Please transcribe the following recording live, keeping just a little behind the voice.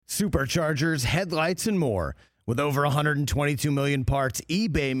superchargers, headlights, and more. With over 122 million parts,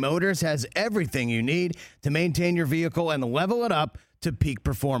 eBay Motors has everything you need to maintain your vehicle and level it up to peak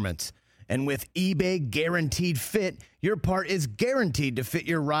performance. And with eBay Guaranteed Fit, your part is guaranteed to fit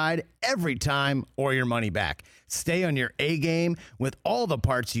your ride every time or your money back. Stay on your A-game with all the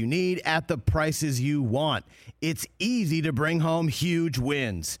parts you need at the prices you want. It's easy to bring home huge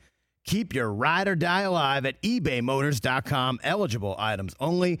wins. Keep your ride or die alive at ebaymotors.com. Eligible items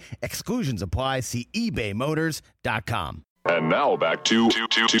only. Exclusions apply. See ebaymotors.com. And now back to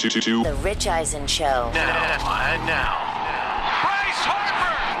The Rich Eisen Show. Now. Bryce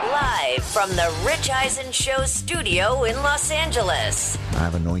Harper! Live from the Rich Eisen Show studio in Los Angeles. I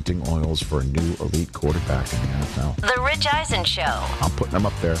have anointing oils for a new elite quarterback in the NFL. The Rich Eisen Show. I'm putting him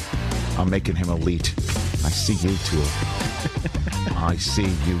up there. I'm making him elite. I see you two. I see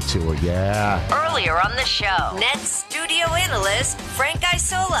you two. Yeah. Earlier on the show, Nets studio analyst Frank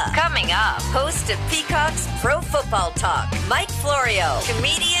Isola. Coming up, host of Peacock's Pro Football Talk, Mike Florio.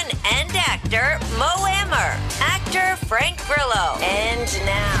 Comedian and actor Mo Amer. Actor Frank Grillo. And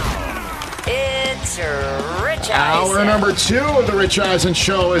now, it's Rich Eisen. Hour number 2 of the Rich Eisen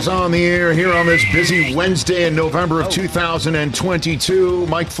Show is on the air here on this busy Wednesday in November of 2022.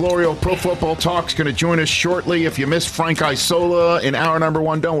 Mike Florio, Pro Football Talk, is going to join us shortly. If you missed Frank Isola in hour number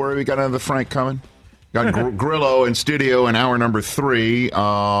 1, don't worry, we got another Frank coming. Got Grillo in studio in hour number 3.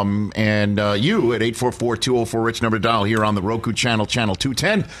 And you at 844-204-RICH number to dial here on the Roku channel, channel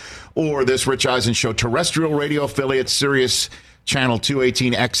 210, or this Rich Eisen Show terrestrial radio affiliate, Sirius Channel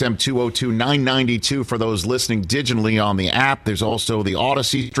 218, XM 202, 992 for those listening digitally on the app. There's also the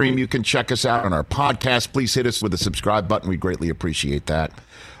Odyssey stream. You can check us out on our podcast. Please hit us with the subscribe button. We'd greatly appreciate that.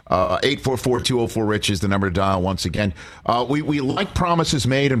 844-204-RICH is the number to dial once again. We like promises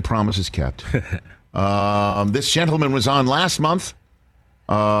made and promises kept. This gentleman was on last month.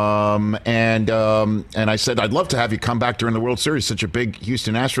 And I said, I'd love to have you come back during the World Series. Such a big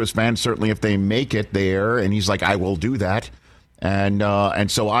Houston Astros fan, certainly if they make it there. And he's like, I will do that. And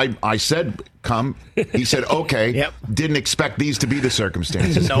so I said, come. He said, okay. Yep. Didn't expect these to be the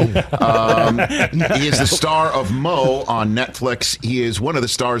circumstances. Nope. He is the star of Mo on Netflix. He is one of the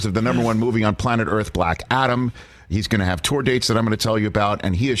stars of the #1 movie on planet Earth, Black Adam. He's going to have tour dates that I'm going to tell you about.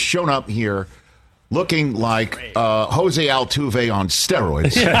 And he has shown up here looking like Jose Altuve on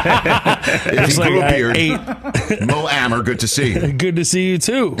steroids. If he grew a beard. Mo Amer, good to see you. Good to see you,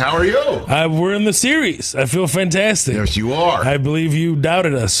 too. How are you? We're in the series. I feel fantastic. Yes, you are. I believe you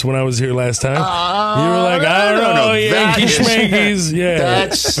doubted us when I was here last time. You were like, I don't know, Yankee Schmankies. Yeah.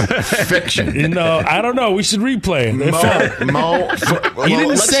 That's fiction. No, I don't know. We should replay it. You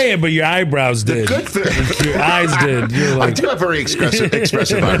didn't say it, but your eyebrows did. Good thing. Your eyes did. I do have very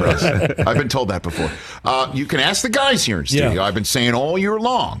expressive eyebrows. I've been told that before. You can ask the guys here in studio. Yeah. I've been saying all year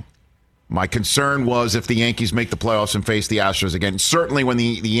long, my concern was if the Yankees make the playoffs and face the Astros again. Certainly when the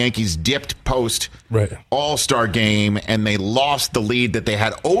Yankees dipped post All-Star game and they lost the lead that they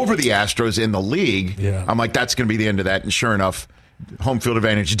had over the Astros in the league, I'm like, that's going to be the end of that. And sure enough, home field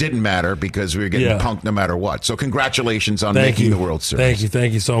advantage didn't matter because we were getting punked no matter what. So congratulations on making the World Series.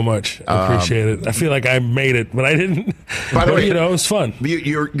 Thank you so much. I appreciate it. I feel like I made it, but I didn't. By the way, it was fun.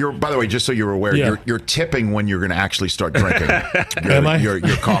 You're by the way, just so you're aware, you're tipping when you're going to actually start drinking. Am I? Your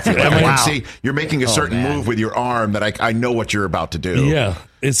coffee. Like, I can see you're making a certain move with your arm that I know what you're about to do. Yeah,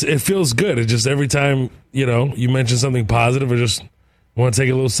 it feels good. It just every time you mention something positive, I just want to take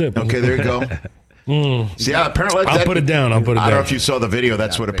a little sip. Okay, there you go. See, apparently I'll put it down. I don't know if you saw the video.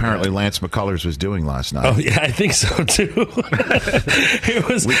 That's what apparently Lance McCullers was doing last night. Oh yeah, I think so too. It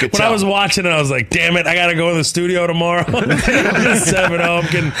was when I was watching it. I was like, "Damn it, I got to go in the studio tomorrow." 7-0.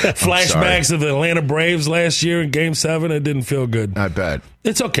 I'm getting flashbacks of the Atlanta Braves last year in Game 7. It didn't feel good. I bet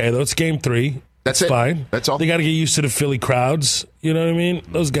it's okay though. It's Game 3. That's fine. That's all. They got to get used to the Philly crowds. You know what I mean?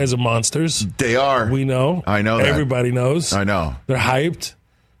 Those guys are monsters. They are. We know. I know that. Everybody knows. I know. They're hyped.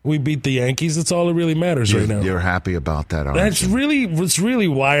 We beat the Yankees. That's all that really matters right now. You're happy about that, aren't That's you? really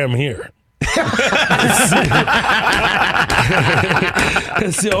why I'm here. It's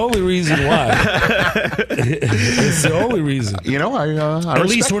the only reason why. It's the only reason. I at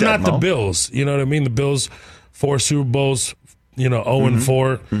least we're not Mo. the Bills. You know what I mean? The Bills, 4 Super Bowls, 0-4.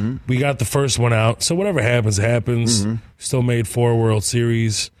 Mm-hmm. We got the first one out. So whatever happens, happens. Mm-hmm. Still made 4 World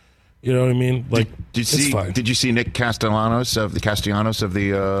Series. You know what I mean? Like, did you see Nick Castellanos of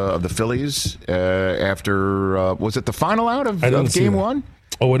the Phillies after was it the final out of Game 1?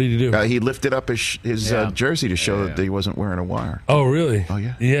 Oh, what did he do? He lifted up his jersey to show that he wasn't wearing a wire. Oh, really? Oh,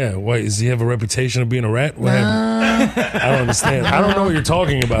 yeah. Yeah. Why, does he have a reputation of being a rat? What happened? I don't understand. I don't know what you're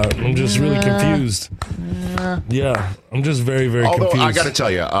talking about. I'm just really confused. Yeah. I'm just very, very confused. Although, I got to tell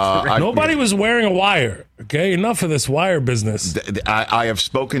you. Nobody was wearing a wire. Okay? Enough of this wire business. I have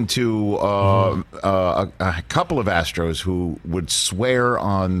spoken to a couple of Astros who would swear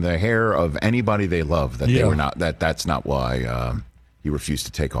on the hair of anybody they love that they were not. That's not why he refused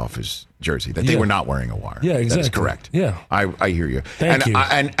to take off his jersey. That they were not wearing a wire. Yeah, exactly. That's correct. Yeah, I hear you. Thank you.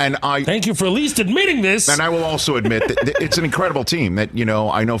 Thank you for at least admitting this. And I will also admit that it's an incredible team. That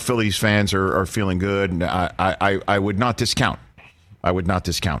I know Phillies fans are feeling good, and I would not discount. I would not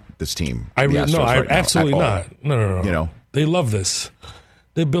discount this team. Absolutely not. No. They love this.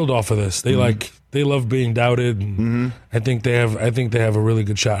 They build off of this. They they love being doubted. And I think they have a really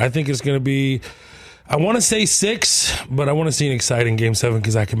good shot. I think it's going to be. I want to say 6, but I want to see an exciting Game 7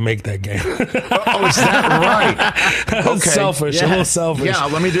 because I can make that game. Oh, is that right? Okay. Selfish, a little selfish. Yeah,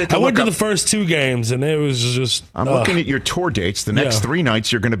 let me do it. I went to the first 2 games, and it was just... I'm looking at your tour dates. The next 3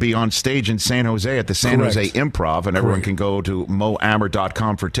 nights, you're going to be on stage in San Jose at the San Jose Improv, and everyone can go to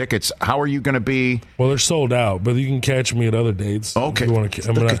moamer.com for tickets. How are you going to be? Well, they're sold out, but you can catch me at other dates. Okay. Look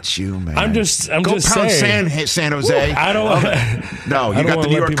at you, man. I'm just saying. San Jose. I don't... No, you got the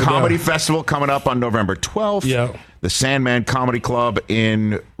New York Comedy Festival coming up on November 12th. Yeah. The Sandman Comedy Club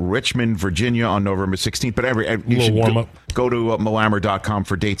in Richmond, Virginia on November 16th. But you should go to moamer.com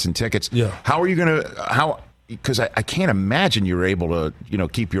for dates and tickets. Yeah. How are you going to because I can't imagine you're able to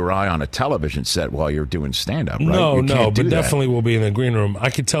keep your eye on a television set while you're doing stand-up, right? No, but definitely we'll be in the green room. I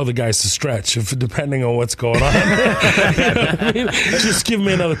could tell the guys to stretch depending on what's going on. Just give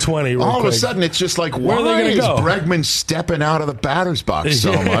me another 20 real All quick. of a sudden, it's just like, why is Bregman stepping out of the batter's box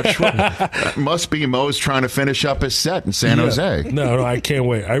so much? That must be Mo's trying to finish up his set in San Jose. No, I can't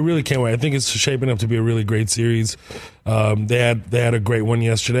wait. I really can't wait. I think it's shaping up to be a really great series. They had a great one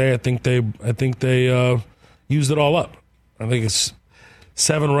yesterday. I think they used it all up. I think it's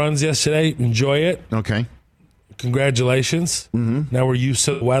 7 runs yesterday. Enjoy it. Okay. Congratulations. Mm-hmm. Now we're used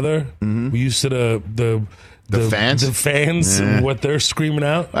to the weather. Mm-hmm. We're used to the fans. The fans and what they're screaming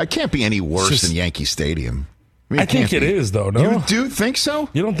out. It can't be any worse than Yankee Stadium. I think it is, though. No, you do think so?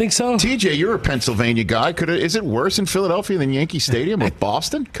 You don't think so? TJ, you're a Pennsylvania guy. Is it worse in Philadelphia than Yankee Stadium or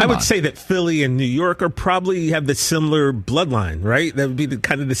Boston? I would say that Philly and New York probably have the similar bloodline, right? That would be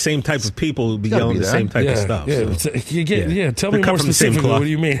kind of the same type of people who would be yelling the same type of stuff. Yeah, tell me more specifically. What do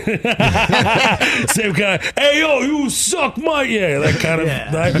you mean? Same kind of, hey, yo, you suck my... Yeah, that kind of...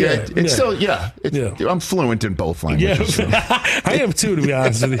 I'm fluent in both languages. I am too, to be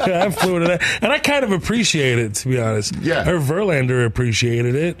honest with you. I'm fluent in that. And I kind of appreciate it, to be honest. Yeah. Her Verlander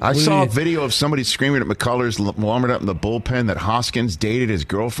appreciated it. I saw a video of somebody screaming at McCullers, warming up in the bullpen, that Hoskins dated his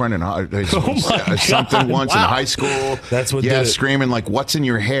girlfriend and something once in high school. That's what did it. Screaming like, "What's in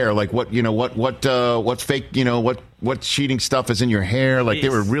your hair?" Like what fake, what cheating stuff is in your hair? Like they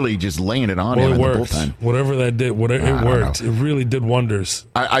were really just laying it on him in the bullpen. Whatever that did, it worked. It really did wonders.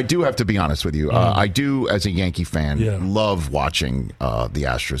 I do have to be honest with you. I do, as a Yankee fan, love watching the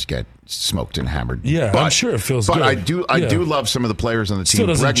Astros get smoked and hammered. Yeah, I'm sure it feels good. But I do love some of the players on the team. Still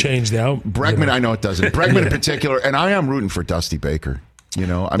doesn't change now. Bregman, I know it doesn't. Bregman in particular, and I am rooting for Dusty Baker.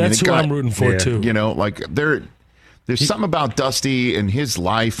 That's who I'm rooting for too. There's something about Dusty and his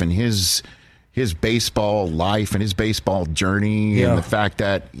life and his baseball life and his baseball journey and the fact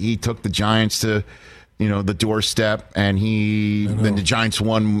that he took the Giants to the doorstep and then the Giants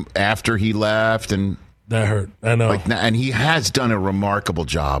won after he left, and that hurt. I know. And he has done a remarkable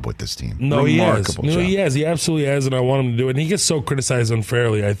job with this team. No, he has. He has. He absolutely has, and I want him to do it. And he gets so criticized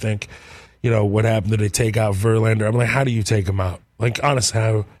unfairly, I think. What happened? Did they take out Verlander? I'm like, how do you take him out? Like,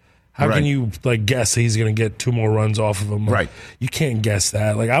 honestly, how can you guess that he's going to get 2 more runs off of him? Right. You can't guess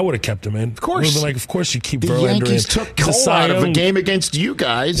that. Like, I would have kept him in. Of course. Of course you keep the Verlander Yankees in. took Cole out of a game against you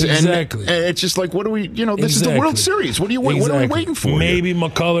guys. Exactly. And it's just like, what do we, this is the World Series. What are you what are we waiting for? Maybe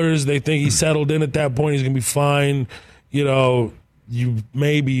McCullers, they think he settled in at that point. He's going to be fine.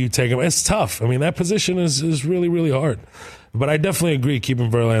 Maybe you take him. It's tough. I mean, that position is really, really hard. But I definitely agree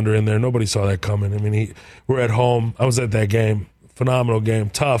keeping Verlander in there. Nobody saw that coming. I mean, we're at home. I was at that game. Phenomenal game.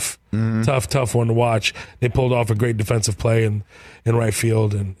 Tough one to watch. They pulled off a great defensive play in right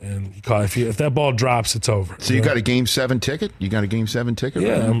field, and he caught. If that ball drops, it's over. So you got a Game 7 ticket? You got a Game 7 ticket?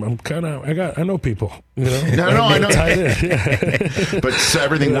 Yeah, I'm kind of. I know people. No, I know. Yeah. But so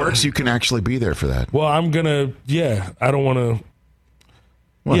everything works. You can actually be there for that. Well, I'm gonna. Yeah, I don't want to.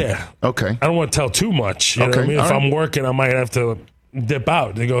 What? Yeah. Okay. I don't want to tell too much. You know what I mean? If I'm working, I might have to dip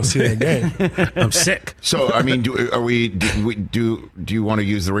out to go see that game. I'm sick. So, I mean, do you want to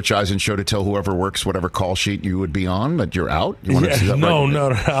use the Rich Eisen show to tell whoever works whatever call sheet you would be on that you're out?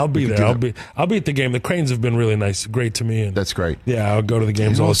 No, I'll be there. I'll be at the game. The Cranes have been really nice, great to me. And that's great. Yeah, I'll go to the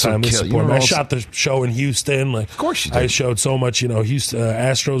games all the time. They support me. I shot the show in Houston. Like, of course you did. I showed so much, Houston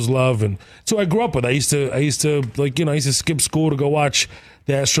Astros love, and so I grew up with. I used to skip school to go watch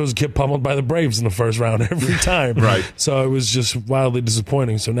the Astros get pummeled by the Braves in the first round every time. Right. So it was just wildly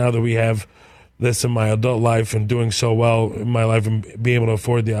disappointing. So now that we have this in my adult life and doing so well in my life and being able to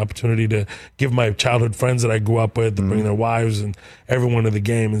afford the opportunity to give my childhood friends that I grew up with, to bring their wives and everyone to the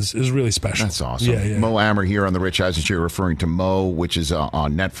game is really special. That's awesome. Yeah. Mo Amer here on the Rich Eisen Show, referring to Mo, which is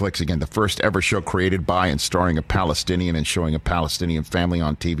on Netflix. Again, the first ever show created by and starring a Palestinian and showing a Palestinian family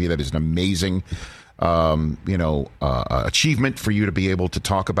on TV. That is an amazing achievement for you to be able to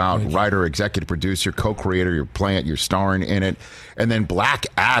talk about. Writer, executive producer, co-creator, you're playing it, you're starring in it. And then Black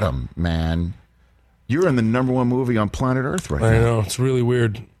Adam, man. You're in the #1 movie on planet Earth right now. I know. It's really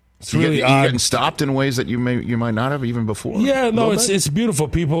weird. It's really odd. You getting stopped in ways that you might not have even before? Yeah, no, it's beautiful.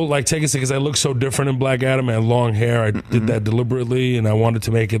 People take it because I look so different in Black Adam. I had long hair. I did that deliberately, and I wanted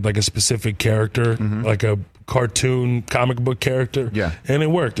to make it like a specific character, like a cartoon comic book character. Yeah. And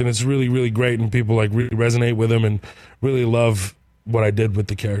it worked, and it's really, really great, and people really resonate with him and really love what I did with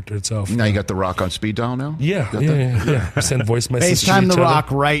the character itself. Now you got The Rock on speed dial now? Yeah. Send voice messages. FaceTime The Rock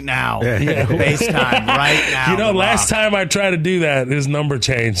right now. Yeah. FaceTime right now. Last time I tried to do that, his number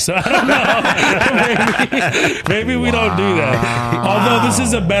changed. So I don't know. maybe we don't do that. Although this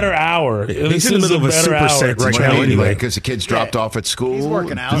is a better hour. He's in the middle of a super set right now anyway. Because the kids dropped off at school. He's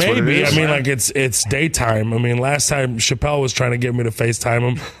working out. Maybe. I mean, it's daytime. I mean, last time Chappelle was trying to get me to FaceTime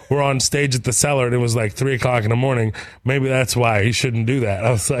him. We're on stage at the Cellar, and it was like 3 o'clock in the morning. Maybe that's why he shouldn't do that.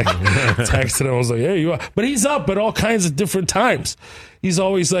 I was like, texting him. I was like, yeah, you are. But he's up at all kinds of different times. He's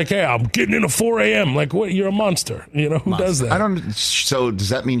always like, hey, I'm getting in at 4 a.m. Like, what? You're a monster. Who does that? So does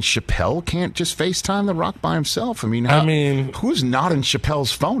that mean Chappelle can't just FaceTime The Rock by himself? I mean, who's not in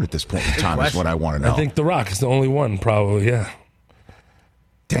Chappelle's phone at this point in time is what I want to know. I think The Rock is the only one, probably, yeah.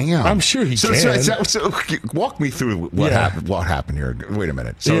 Damn. I'm sure he can. So walk me through what happened here. Wait a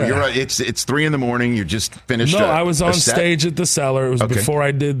minute. So you're right. It's 3 a.m. You just finished. No, I was on stage at the Cellar. It was before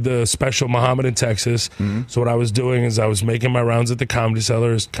I did the special Muhammad in Texas. So what I was doing is I was making my rounds at the Comedy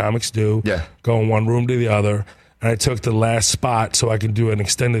Cellar, as comics do. Yeah. Going one room to the other. And I took the last spot so I could do an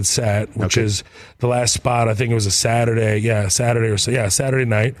extended set, which is the last spot. I think it was a Saturday. Yeah, Saturday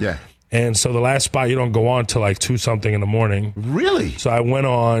night. Yeah. And so the last spot, you don't go on till like 2-something in the morning. Really? So I went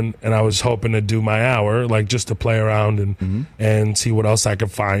on, and I was hoping to do my hour, like just to play around and see what else I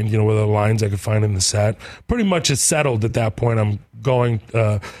could find, what other lines I could find in the set. Pretty much it's settled at that point. I'm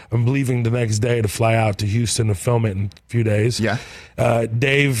leaving the next day to fly out to Houston to film it in a few days. Yeah.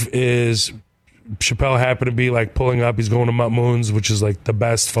 Chappelle happened to be like pulling up. He's going to Mahmoud's, which is like the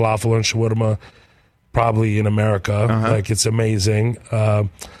best falafel and shawarma probably in America. Like, it's amazing.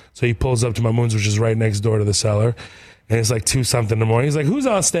 So he pulls up to Mahmoud's, which is right next door to the Cellar, and it's like 2-something in the morning. He's like, who's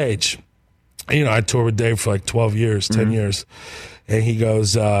on stage? I toured with Dave for like 12 years, 10 years. And he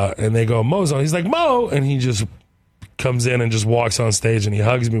goes, and they go, Mo's on. He's like, Mo! And he just comes in and just walks on stage, and he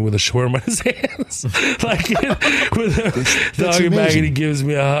hugs me with a shawarma in his hands. Like, with a doggy bag, and he gives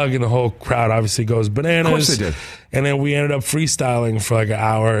me a hug, and the whole crowd obviously goes bananas. Of course they did. And then we ended up freestyling for like an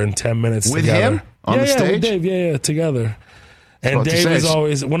hour and 10 minutes with together. Him? On the stage? With Dave, together. And Dave is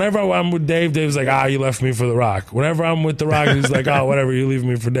always, whenever I'm with Dave, Dave's like, you left me for The Rock. Whenever I'm with The Rock, he's like, whatever, you leave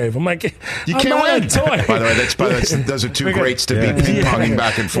me for Dave. I'm like, you can't win. Toy. By the way, those are two greats to be ping-ponging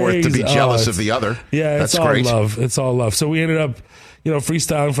back and forth, to be jealous of the other. Yeah, that's great. Love. It's all love. So we ended up,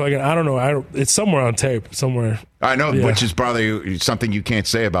 freestyling for like, I don't know, it's somewhere on tape, somewhere. I know, which is probably something you can't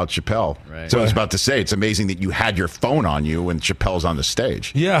say about Chappelle. Right. So I was about to say, it's amazing that you had your phone on you when Chappelle's on the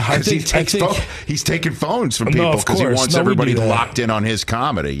stage. Yeah, he's taking phones from people because he wants everybody locked in on his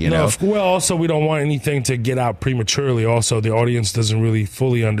comedy. Well, also we don't want anything to get out prematurely. Also, the audience doesn't really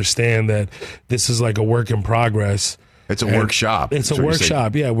fully understand that this is like a work in progress. It's a workshop. It's a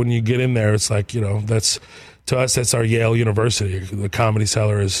workshop. Yeah, when you get in there, it's like that's to us. That's our Yale University. The Comedy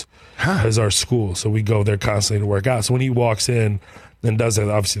Cellar is our school, so we go there constantly to work out. So when he walks in and does that,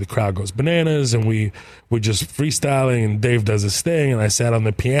 obviously the crowd goes bananas, and we're just freestyling, and Dave does his thing, and I sat on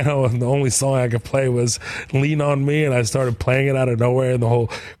the piano, and the only song I could play was Lean on Me, and I started playing it out of nowhere, and the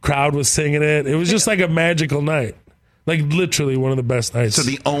whole crowd was singing it. It was just like a magical night. Like, literally one of the best nights. So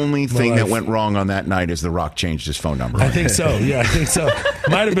the only thing that went wrong on that night is The Rock changed his phone number. I think so. Yeah, I think so.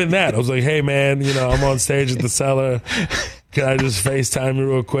 Might have been that. I was like, hey, man, I'm on stage at the Cellar. can I just FaceTime you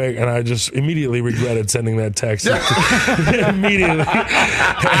real quick? And I just immediately regretted sending that text. Immediately.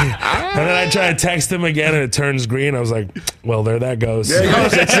 And then I try to text him again, and it turns green. I was like, well, there that goes. There it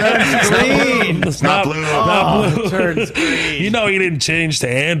goes. It turns green. It's not blue. Not blue. It turns green. You know he didn't change to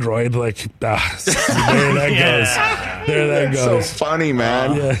Android. Like, there that goes. There that goes. So funny,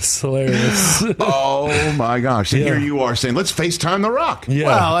 man. Yes, hilarious. Oh, my gosh. And here you are saying, let's FaceTime The Rock. Yeah.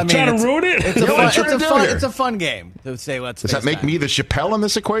 Well, I mean, trying to ruin it? It's a fun game to say let's Does that make me the Chappelle in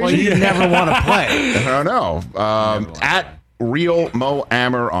this equation? Well, you never want to play. I don't know. At Real Mo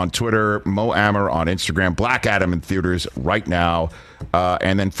Amer on Twitter, Mo Amer on Instagram, Black Adam in theaters right now.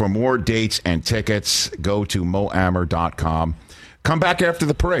 And then for more dates and tickets, go to moamer.com. Come back after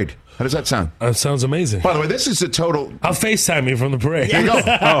the parade. How does that sound? That sounds amazing. By the way, this is a total... I'll FaceTime you from the parade. There you go.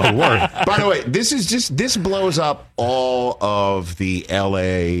 Oh, word. By the way, this blows up all of the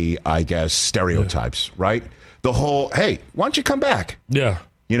LA, I guess, stereotypes, right? The whole, hey, why don't you come back? Yeah.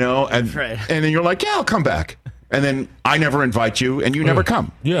 You know, and then you're like, yeah, I'll come back. And then I never invite you, and you never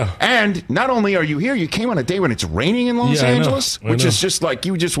come. Yeah. And not only are you here, you came on a day when it's raining in Los Angeles, which is just like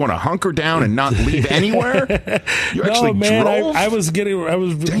you just want to hunker down and not leave anywhere. You actually drove. I was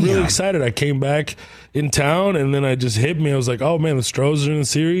really excited. I came back in town, and then I just hit me. I was like, oh man, the Stros are in the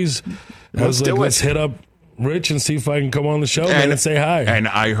series. I was like, let's hit up Rich and see if I can come on the show and say hi. And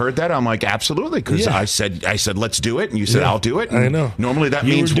I heard that. I'm like, absolutely, because I said, let's do it, and you said, I'll do it. And I know. Normally that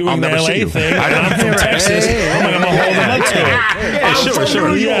you means were doing I'll never the LA see you. Thing, I'm from Texas. I'm going to hold them up to it. I'm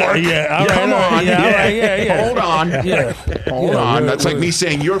from New York. Yeah. Come on. Yeah. Hold on. Hold on. That's like me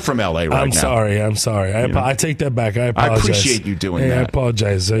saying you're from LA right now. I'm sorry. I take that back. I apologize. I appreciate you doing that. I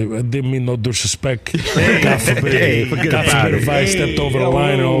apologize. I didn't mean no disrespect. God forbid. God forbid if I stepped over the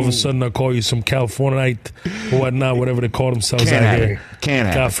line and all of a sudden I call you some Californite or whatnot, whatever they call themselves out here. Can't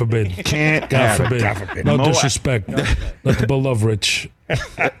have God forbid. Can't God have forbid. God forbid. No disrespect. Nothing but love, Rich.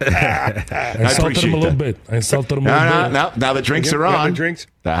 I insulted him a little bit. Now the drinks are on. The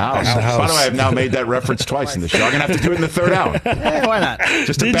house. By the way, I've now made that reference twice in the show. I'm going to have to do it in the third hour. Why not?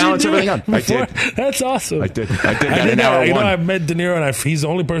 Just to balance everything out. I did. That's awesome. I did that in hour one. You know, I met De Niro, and he's the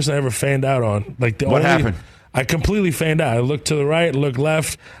only person I ever fanned out on. What happened? I completely fanned out. I looked to the right, looked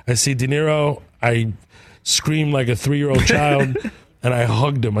left. I see De Niro. I screamed like a 3-year-old child, and I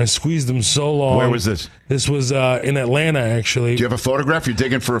hugged him. I squeezed him so long. Where was this? This was in Atlanta, actually. Do you have a photograph? You're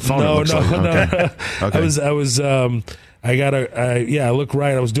digging for a phone. No. Okay. I looked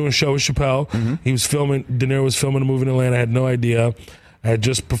right. I was doing a show with Chappelle. Mm-hmm. He was filming. De Niro was filming a movie in Atlanta. I had no idea. I had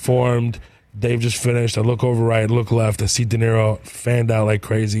just performed. Dave just finished. I look over right, look left. I see De Niro, fanned out like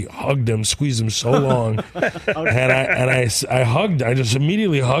crazy. Hugged him, squeezed him so long, and I hugged. I just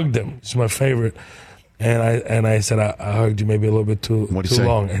immediately hugged him. It's my favorite. And I said I hugged you maybe a little bit too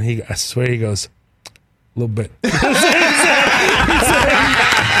long. And I swear he goes, a little bit. A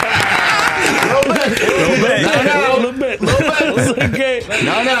little bit. Okay.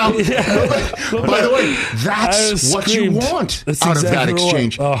 By the way, that's what you want out of that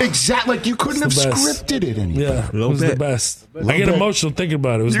exchange. Exactly. Like you couldn't have scripted it anymore. Yeah, it was the best. I get emotional thinking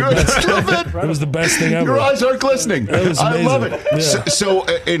about it. It was the best. It was the best thing ever. Your eyes aren't glistening. I love it. Yeah. So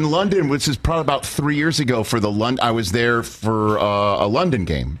in London, which is probably about 3 years ago, I was there for a London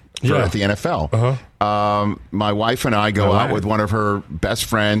game at the NFL. Uh-huh. My wife and I go out with one of her best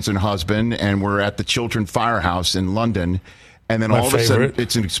friends and husband, and we're at the Children's Firehouse in London. And then all of a sudden,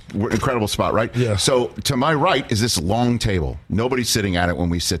 it's an incredible spot, right? Yeah. So to my right is this long table. Nobody's sitting at it when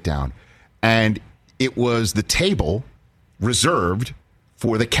we sit down. And it was the table reserved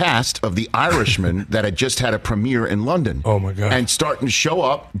for the cast of The Irishman that had just had a premiere in London. Oh, my God. And starting to show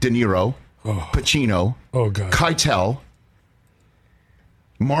up De Niro, Pacino, Keitel,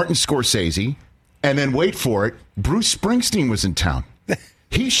 Martin Scorsese, and then wait for it, Bruce Springsteen was in town.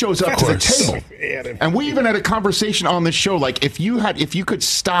 He shows up to the table. And we even had a conversation on this show, like if you could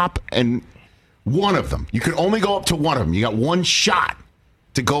stop and one of them, you could only go up to one of them. You got one shot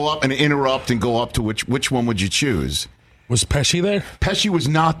to go up and interrupt and go up to which one would you choose? Was Pesci there? Pesci was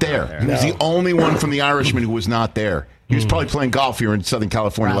not there. He was the only one from The Irishman who was not there. He was probably playing golf here in Southern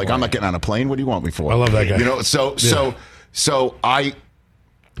California. Like, I'm not getting on a plane. What do you want me for? I love that guy. You know, so I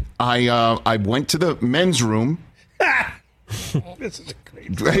went to the men's room. This is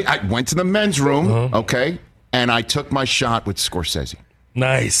great. I went to the men's room, okay, and I took my shot with Scorsese.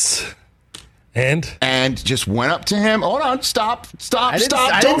 Nice. And just went up to him. Hold on, stop. I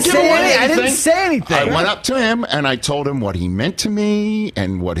didn't say anything. I went up to him and I told him what he meant to me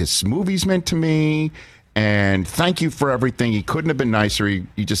and what his movies meant to me. And thank you for everything. He couldn't have been nicer.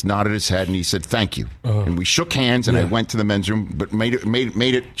 He just nodded his head and he said thank you. And we shook hands and I went to the men's room, but made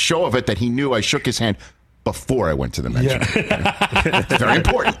it show of it that he knew I shook his hand before I went to the men's room. It's very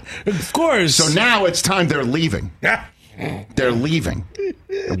important. Of course. So now it's time they're leaving. They're leaving.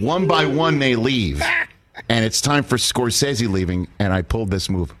 One by one, they leave. And it's time for Scorsese leaving. And I pulled this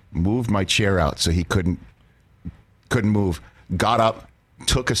move. Moved my chair out so he couldn't move. Got up,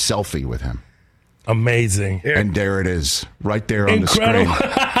 took a selfie with him. Amazing. And there it is, right there on the screen.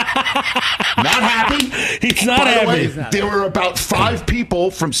 Not happy. He's not happy. There were about 5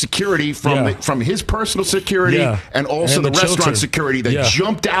 people from security, from his personal security, and also and the restaurant children. Security that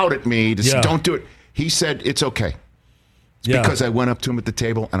jumped out at me to say, don't do it. He said, it's okay. Because I went up to him at the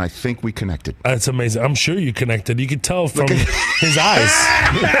table, and I think we connected. That's amazing. I'm sure you connected. You could tell from his eyes.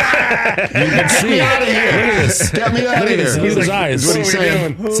 You can see. Get me out of here. Look at this. Get me out of here. Look at his eyes. What he's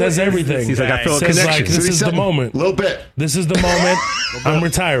saying. Says everything. He's like, I feel a connection. Like, this is the moment. A little bit. This is the moment. I'm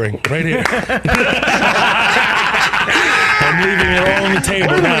retiring right here. I'm leaving it all on the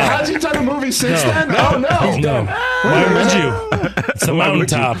table now. Has he done a movie since then? No. No. Why would you? It's a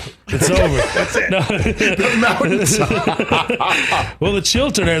mountaintop. It's over. That's it. The mountaintop. Well, the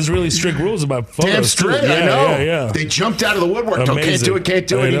children has really strict rules about photos. Damn straight, too. I know. Yeah. They jumped out of the woodwork. Can't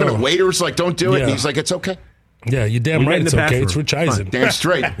do it. Even the waiters don't do it. And he's like, it's okay. Yeah, you're damn right it's okay. It's Rich Eisen. Damn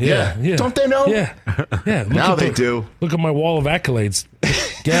straight. Yeah. Don't they know? Yeah. Now they do. Look at my wall of accolades.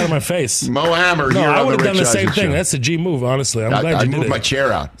 Get out of my face. Mo Amer here. I would have done the same thing. That's the G move, honestly. I'm glad you did it. I moved my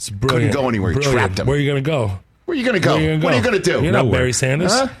chair out. It's brilliant. Couldn't go anywhere. Trapped him. Where are you going to go? Where are you going to go? What are you going to do? You're not Barry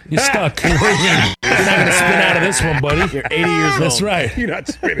Sanders. Huh? You're stuck. You're not going to spin out of this one, buddy. You're 80 years old. That's right. You're not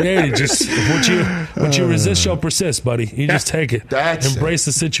spinning. Yeah, you just what you resist shall persist, buddy. You just take it. Embrace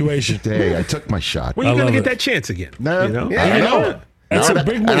the situation. Today, I took my shot. When are you going to get that chance again? No, you know? I know. That's a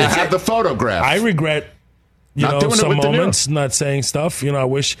big move. And I have the photograph. I regret, some moments not saying stuff. I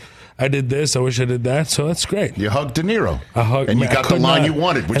wish I did this. I wish I did that. So that's great. You hugged De Niro. And you got the line you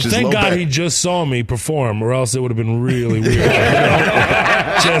wanted, which is thank God he just saw me perform, or else it would have been really weird.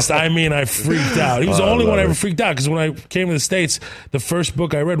 I freaked out. He was the only one I ever freaked out, because when I came to the States, the first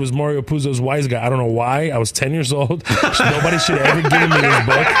book I read was Mario Puzo's Wise Guy. I don't know why. I was 10 years old. Nobody should have ever given me this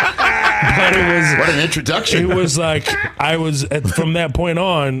book. But it was what an introduction. It was like from that point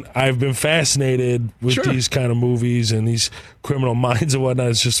on, I've been fascinated with these kind of movies and these criminal minds and whatnot.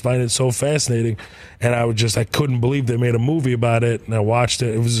 I just find it so fascinating, and I couldn't believe they made a movie about it, and I watched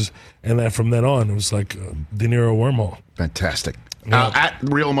it. And then from then on, it was like De Niro wormhole. Fantastic. At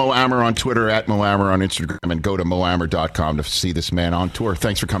Real Mo Amer on Twitter, at Mo Amer on Instagram, and go to moamer.com to see this man on tour.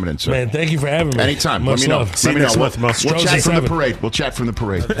 Thanks for coming in, sir. Man, thank you for having me. Anytime. Much Let me know. love. Let me know. We'll chat from the parade. We'll chat from the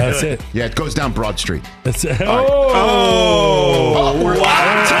parade. That's it. Yeah, it goes down Broad Street. That's it. Wow.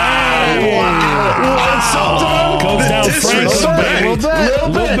 Goes down Franklin, baby. A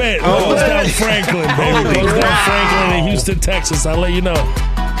little bit. Goes down Franklin, baby. Goes down Franklin in Houston, Texas. I'll let you know.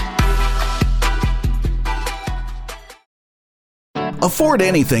 Afford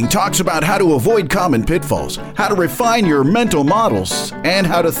Anything talks about how to avoid common pitfalls, how to refine your mental models, and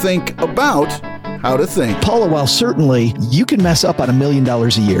how to think about how to think. Paula, while certainly you can mess up on $1 million a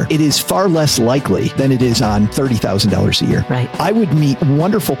year, it is far less likely than it is on $30,000 a year. Right. I would meet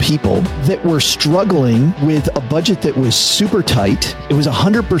wonderful people that were struggling with a budget that was super tight. It was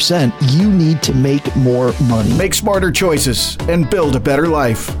 100%. You need to make more money. Make smarter choices and build a better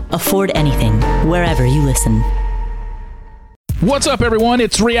life. Afford Anything, wherever you listen. What's up, everyone?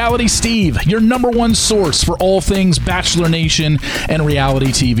 It's Reality Steve, your number one source for all things Bachelor Nation and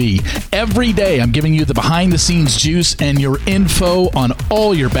reality TV. Every day, I'm giving you the behind-the-scenes juice and your info on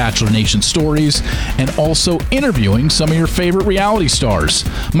all your Bachelor Nation stories, and also interviewing some of your favorite reality stars.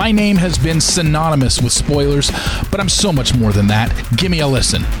 My name has been synonymous with spoilers, but I'm so much more than that. Give me a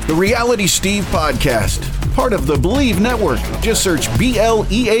listen. The Reality Steve Podcast, part of the Believe Network. Just search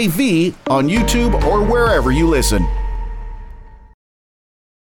BLEAV on YouTube or wherever you listen.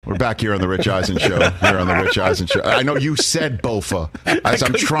 We're back here on the Rich Eisen Show. I know you said Bofa as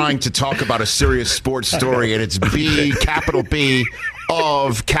I'm trying to talk about a serious sports story, and it's B, capital B,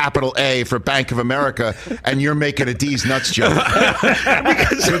 of capital A for Bank of America, and you're making a D's nuts joke.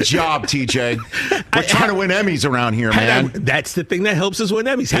 Good job, TJ. We're trying to win Emmys around here, man. That's the thing that helps us win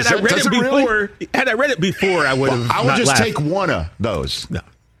Emmys. Had I read it before, I would have. I will just take one of those. No.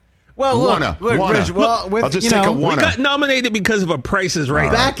 Well, look, Rich, I'll just take a one. We got nominated because of a Price is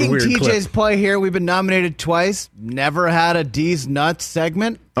Right. Backing TJ's play here, we've been nominated twice. Never had a D's Nuts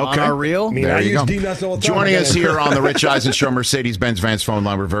segment on our reel. There you go. D-nuts all the time. Joining us here on the Rich Eisen Show, Mercedes-Benz Vans phone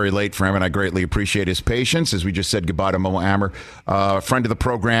line. We're very late for him, and I greatly appreciate his patience as we just said goodbye to Mo Amer, friend of the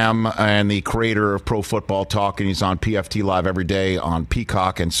program and the creator of Pro Football Talk, and he's on PFT Live every day on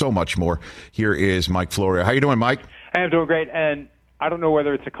Peacock and so much more. Here is Mike Florio. How you doing, Mike? I'm doing great, and I don't know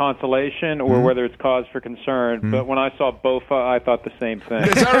whether it's a consolation or whether it's cause for concern, but when I saw Bofa, I thought the same thing.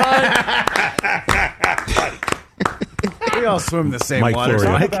 Is that right? We all swim the same water.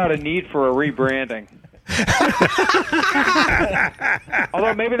 Talk about a need for a rebranding.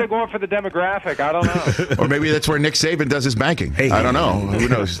 Although maybe they're going for the demographic. I don't know. Or maybe that's where Nick Saban does his banking. I don't know. Who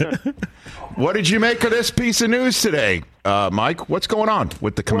knows? What did you make of this piece of news today, Mike? What's going on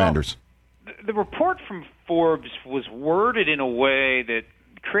with the Commanders? Well, the report from Forbes was worded in a way that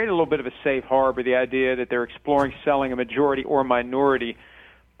created a little bit of a safe harbor, the idea that they're exploring selling a majority or minority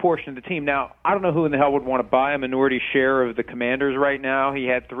portion of the team. Now, I don't know who in the hell would want to buy a minority share of the Commanders right now. He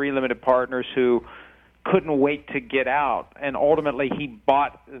had 3 limited partners who couldn't wait to get out, and ultimately he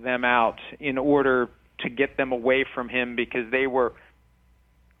bought them out in order to get them away from him because they were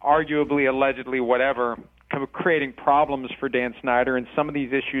arguably, allegedly, whatever, creating problems for Dan Snyder, and some of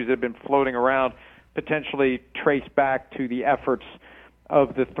these issues that have been floating around potentially trace back to the efforts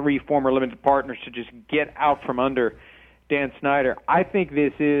of the 3 former limited partners to just get out from under Dan Snyder. I think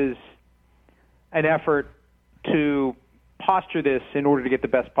this is an effort to posture this in order to get the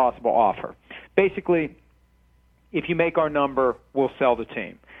best possible offer. Basically, if you make our number, we'll sell the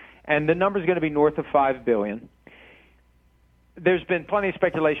team. And the number is going to be north of $5 billion. There's been plenty of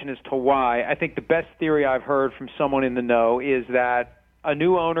speculation as to why. I think the best theory I've heard from someone in the know is that a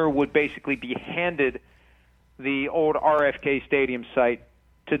new owner would basically be handed the old RFK Stadium site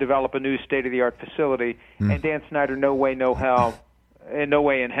to develop a new state-of-the-art facility, and Dan Snyder, no way in hell,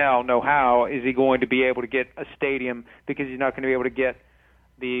 no how, is he going to be able to get a stadium because he's not going to be able to get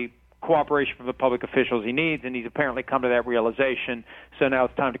the cooperation from the public officials he needs, and he's apparently come to that realization. So now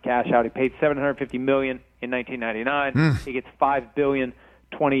it's time to cash out. He paid $750 million in 1999. He gets $5 billion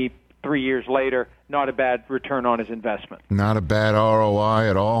 23 years later. Not a bad return on his investment. Not a bad ROI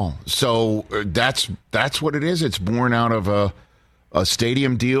at all. So that's what it is. It's born out of a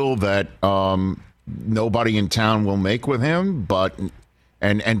stadium deal that nobody in town will make with him. But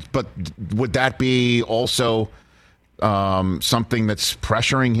would that be also something that's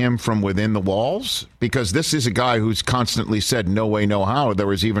pressuring him from within the walls? Because this is a guy who's constantly said no way, no how. There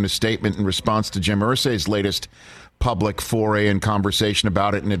was even a statement in response to Jim Irsay's latest public foray and conversation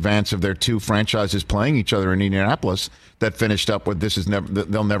about it in advance of their 2 franchises playing each other in Indianapolis that finished up with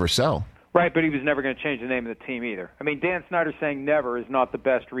they'll never sell. Right, but he was never going to change the name of the team either. I mean, Dan Snyder saying never is not the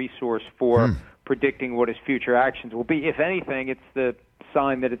best resource for predicting what his future actions will be. If anything, it's the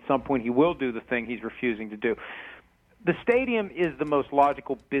sign that at some point he will do the thing he's refusing to do. The stadium is the most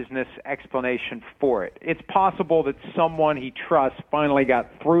logical business explanation for it. It's possible that someone he trusts finally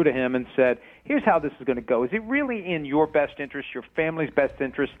got through to him and said, here's how this is going to go. Is it really in your best interest, your family's best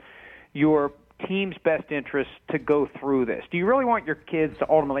interest, your team's best interest to go through this? Do you really want your kids to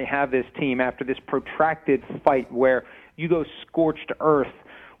ultimately have this team after this protracted fight where you go scorched earth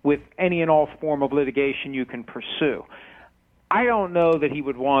with any and all form of litigation you can pursue? I don't know that he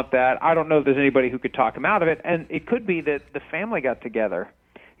would want that. I don't know if there's anybody who could talk him out of it. And it could be that the family got together.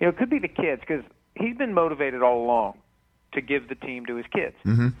 You know, it could be the kids, because he's been motivated all along to give the team to his kids.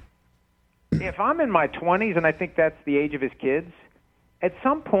 If I'm in my 20s, and I think that's the age of his kids, at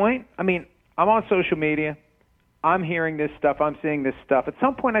some point, I mean, I'm on social media. I'm hearing this stuff. I'm seeing this stuff. At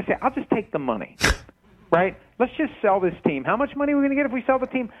some point, I say, I'll just take the money, right? Let's just sell this team. How much money are we going to get if we sell the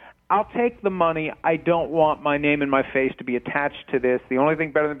team? I'll take the money. I don't want my name and my face to be attached to this. The only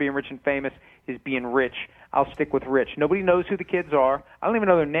thing better than being rich and famous is being rich. I'll stick with rich. Nobody knows who the kids are. I don't even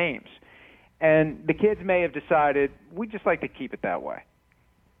know their names. And the kids may have decided, we'd just like to keep it that way.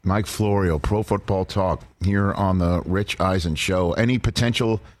 Mike Florio, Pro Football Talk, here on the Rich Eisen Show. Any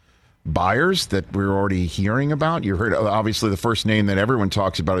potential buyers that we're already hearing about? You heard, obviously, the first name that everyone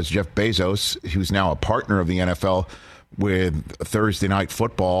talks about is Jeff Bezos, who's now a partner of the NFL with Thursday Night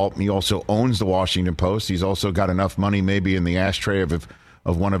Football. He also owns the Washington Post. He's also got enough money maybe in the ashtray of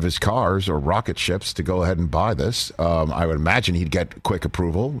one of his cars or rocket ships to go ahead and buy this. I would imagine he'd get quick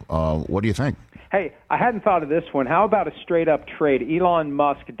approval. What do you think? Hey, I hadn't thought of this one. How about a straight-up trade? Elon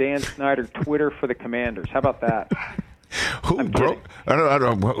Musk, Dan Snyder, Twitter for the Commanders. How about that?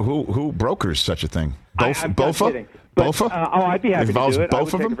 Who brokers such a thing? Bofa? Bofa? I'd be happy to do it. Both I would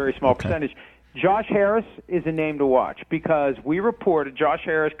of take them? a very small percentage. Josh Harris is a name to watch because we reported Josh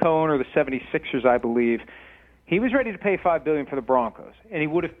Harris, co-owner of the 76ers, I believe, he was ready to pay $5 billion for the Broncos, and he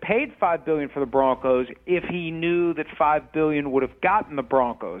would have paid $5 billion for the Broncos if he knew that $5 billion would have gotten the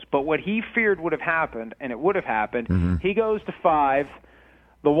Broncos. But what he feared would have happened, and it would have happened, he goes to 5,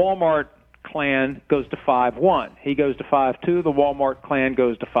 the Walmart clan goes to 5-1. He goes to 5-2, the Walmart clan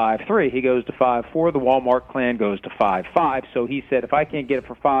goes to 5-3. He goes to 5-4, the Walmart clan goes to 5-5. So he said, if I can't get it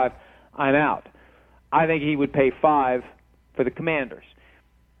for 5, I'm out. I think he would pay 5 for the Commanders.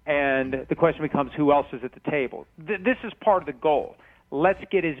 And the question becomes, who else is at the table? This is part of the goal. Let's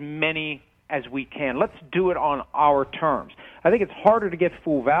get as many as we can. Let's do it on our terms. I think it's harder to get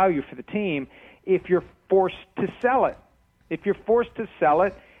full value for the team if you're forced to sell it. If you're forced to sell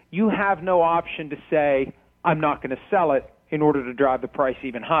it, you have no option to say, I'm not going to sell it in order to drive the price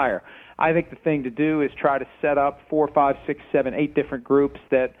even higher. I think the thing to do is try to set up 4, 5, 6, 7, 8 different groups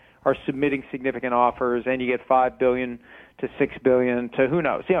that are submitting significant offers, and you get $5 billion to $6 billion to who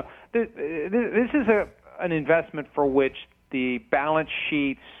knows. You know, this is an investment for which the balance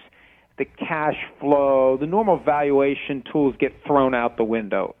sheets, the cash flow, the normal valuation tools get thrown out the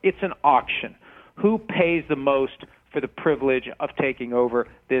window. It's an auction. Who pays the most for the privilege of taking over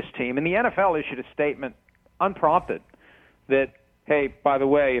this team? And the NFL issued a statement, unprompted, that, hey, by the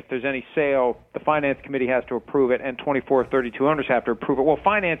way, if there's any sale, the finance committee has to approve it, and 24 or 32 owners have to approve it. Well,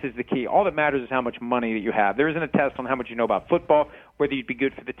 finance is the key. All that matters is how much money that you have. There isn't a test on how much you know about football, whether you'd be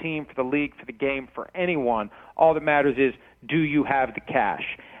good for the team, for the league, for the game, for anyone. All that matters is, do you have the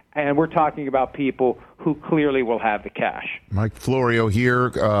cash? And we're talking about people who clearly will have the cash. Mike Florio here,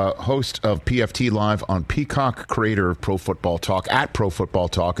 host of PFT Live on Peacock, creator of Pro Football Talk, at Pro Football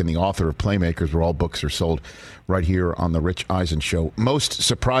Talk, and the author of Playmakers, where all books are sold, right here on The Rich Eisen Show. Most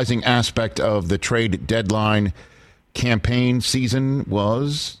surprising aspect of the trade deadline campaign season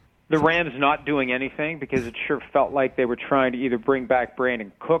was the Rams not doing anything, because it sure felt like they were trying to either bring back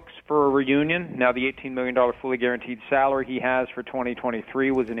Brandon Cooks for a reunion. Now the $18 million fully guaranteed salary he has for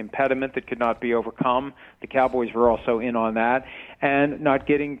 2023 was an impediment that could not be overcome. The Cowboys were also in on that. And not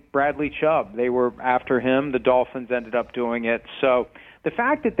getting Bradley Chubb. They were after him. The Dolphins ended up doing it. So the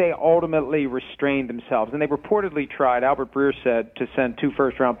fact that they ultimately restrained themselves, and they reportedly tried, Albert Breer said, to send 2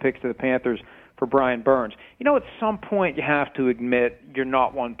 first-round picks to the Panthers for Brian Burns. You know, at some point you have to admit you're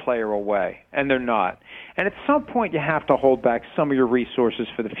not one player away, and they're not. And at some point you have to hold back some of your resources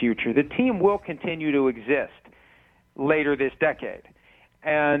for the future. The team will continue to exist later this decade,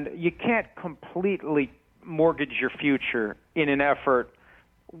 and you can't completely mortgage your future in an effort,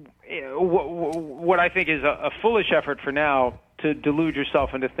 what I think is a foolish effort for now, to delude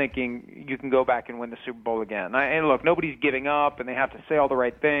yourself into thinking you can go back and win the Super Bowl again. And look, nobody's giving up, and they have to say all the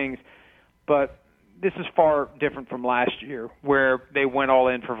right things, but this is far different from last year, where they went all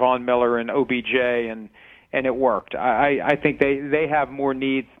in for Von Miller and OBJ, and it worked. I think they have more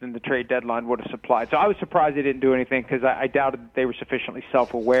needs than the trade deadline would have supplied. So I was surprised they didn't do anything, because I doubted that they were sufficiently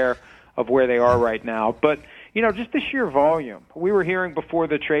self-aware of where they are right now. But, you know, just the sheer volume. We were hearing before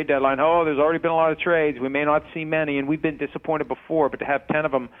the trade deadline, there's already been a lot of trades. We may not see many, and we've been disappointed before, but to have 10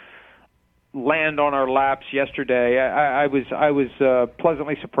 of them land on our laps yesterday, I was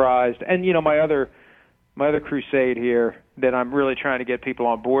pleasantly surprised. And, you know, my other crusade here that I'm really trying to get people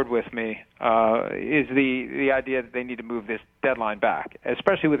on board with me is the idea that they need to move this deadline back,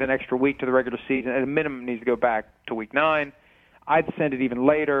 especially with an extra week to the regular season. At a minimum, it needs to go back to week 9. I'd send it even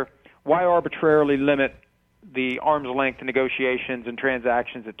later. Why arbitrarily limit the arm's length negotiations and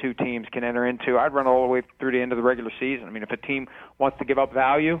transactions that 2 teams can enter into? I'd run all the way through the end of the regular season. I mean, if a team wants to give up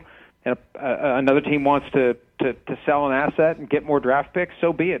value and another team wants to sell an asset and get more draft picks,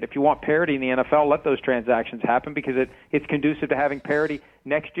 so be it. If you want parity in the NFL, let those transactions happen, because it's conducive to having parity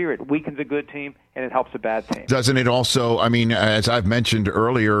next year. It weakens a good team, and it helps a bad team. Doesn't it also, I mean, as I've mentioned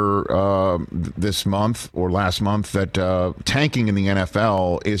earlier this month or last month, that tanking in the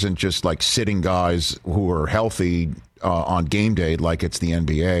NFL isn't just like sitting guys who are healthy on game day like it's the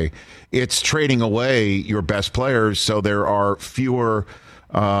NBA. It's trading away your best players, so there are fewer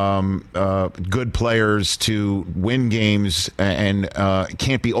good players to win games, and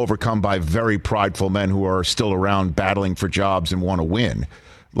can't be overcome by very prideful men who are still around battling for jobs and want to win.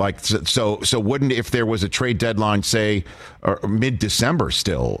 Like, so wouldn't, if there was a trade deadline, say mid-December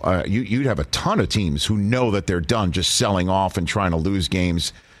still, you'd have a ton of teams who know that they're done just selling off and trying to lose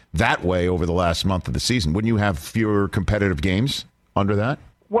games that way over the last month of the season. Wouldn't you have fewer competitive games under that?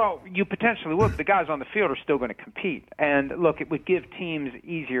 Well, you potentially would. The guys on the field are still going to compete. And, look, it would give teams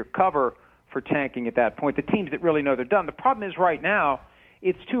easier cover for tanking at that point, the teams that really know they're done. The problem is right now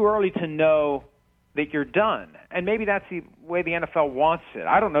it's too early to know that you're done. And maybe that's the way the NFL wants it.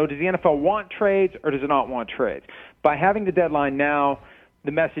 I don't know. Does the NFL want trades or does it not want trades? By having the deadline now,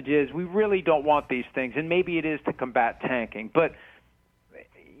 the message is we really don't want these things, and maybe it is to combat tanking. But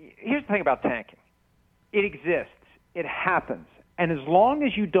here's the thing about tanking. It exists. It happens. And as long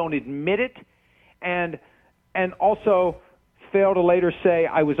as you don't admit it and also fail to later say,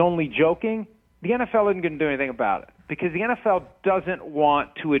 I was only joking, the NFL isn't going to do anything about it, because the NFL doesn't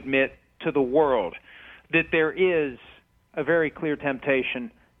want to admit to the world that there is a very clear temptation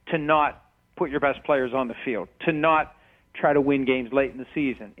to not put your best players on the field, to not try to win games late in the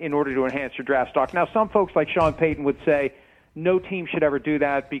season in order to enhance your draft stock. Now, some folks like Sean Payton would say no team should ever do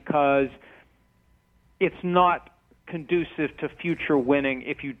that because it's not conducive to future winning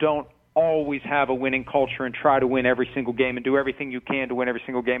if you don't always have a winning culture and try to win every single game and do everything you can to win every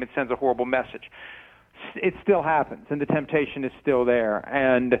single game. It sends a horrible message. It still happens, and the temptation is still there.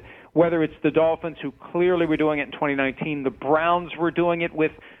 And whether it's the Dolphins, who clearly were doing it in 2019, the Browns were doing it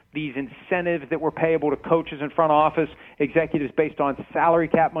with these incentives that were payable to coaches and front office executives based on salary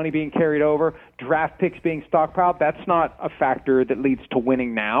cap money being carried over, draft picks being stockpiled, that's not a factor that leads to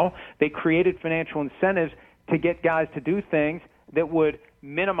winning now. They created financial incentives to get guys to do things that would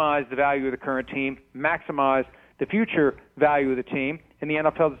minimize the value of the current team, maximize the future value of the team, and the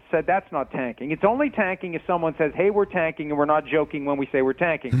NFL said that's not tanking. It's only tanking if someone says, hey, we're tanking, and we're not joking when we say we're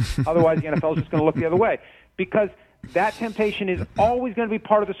tanking. Otherwise, the NFL is just going to look the other way, because that temptation is always going to be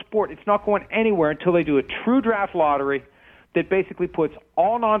part of the sport. It's not going anywhere until they do a true draft lottery that basically puts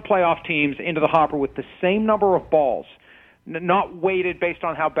all non-playoff teams into the hopper with the same number of balls, not weighted based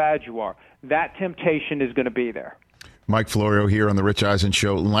on how bad you are. That temptation is going to be there. Mike Florio here on the Rich Eisen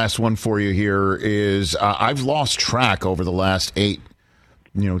Show. And last one for you here is I've lost track over the last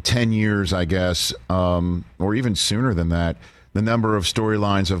 10 years, I guess, or even sooner than that, the number of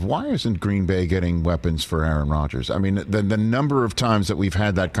storylines of why isn't Green Bay getting weapons for Aaron Rodgers? I mean, the number of times that we've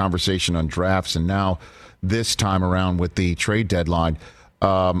had that conversation on drafts, and now this time around with the trade deadline,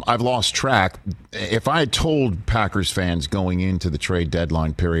 I've lost track. If I had told Packers fans going into the trade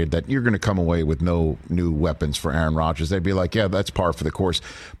deadline period that you're going to come away with no new weapons for Aaron Rodgers, they'd be like, yeah, that's par for the course.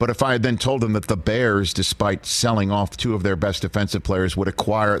 But if I had then told them that the Bears, despite selling off two of their best defensive players, would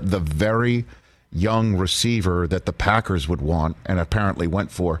acquire the very young receiver that the Packers would want and apparently went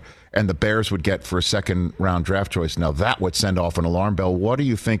for, and the Bears would get for a second-round draft choice, now that would send off an alarm bell. What do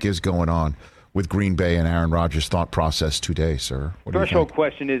you think is going on with Green Bay and Aaron Rodgers' thought process today, sir? The threshold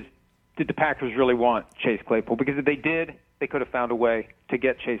question is, did the Packers really want Chase Claypool? Because if they did, they could have found a way to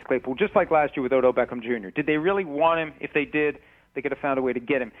get Chase Claypool, just like last year with Odell Beckham Jr. Did they really want him? If they did, they could have found a way to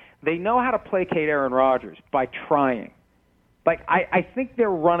get him. They know how to placate Aaron Rodgers by trying. Like, I think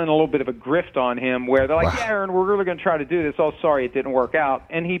they're running a little bit of a grift on him where they're like, yeah, Aaron, we're really going to try to do this. Oh, sorry, it didn't work out.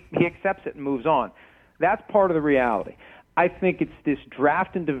 And he accepts it and moves on. That's part of the reality. I think it's this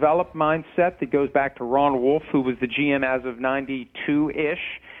draft and develop mindset that goes back to Ron Wolf, who was the GM as of 92-ish,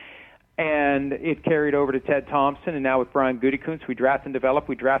 and it carried over to Ted Thompson, and now with Brian Gutekunst, we draft and develop,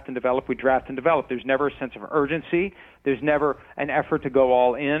 we draft and develop, we draft and develop. There's never a sense of urgency. There's never an effort to go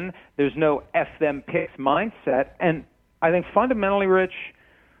all in. There's no F them picks mindset. And I think fundamentally, Rich,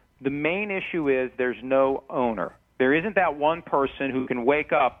 the main issue is there's no owner. There isn't that one person who can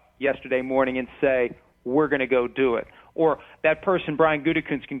wake up yesterday morning and say, we're going to go do it. Or that person Brian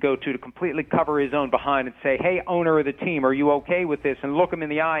Gutekunst can go to completely cover his own behind and say, hey, owner of the team, are you okay with this? And look him in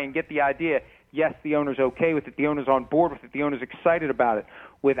the eye and get the idea, yes, the owner's okay with it, the owner's on board with it, the owner's excited about it.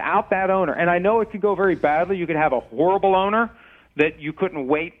 Without that owner, and I know it could go very badly, you could have a horrible owner that you couldn't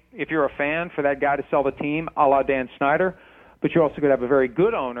wait, if you're a fan, for that guy to sell the team, a la Dan Snyder, but you also could have a very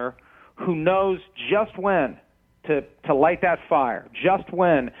good owner who knows just when to light that fire, just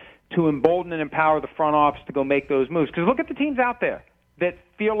when to embolden and empower the front office to go make those moves. Because look at the teams out there that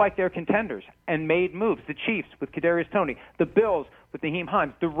feel like they're contenders and made moves. The Chiefs with Kadarius Toney, the Bills with Naheem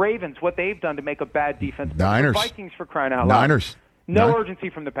Hines, the Ravens, what they've done to make a bad defense. Niners. The Vikings, for crying out loud. Niners. No urgency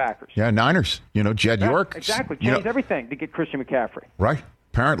from the Packers. Yeah, Niners. Jed York. Exactly. Changed everything to get Christian McCaffrey. Right.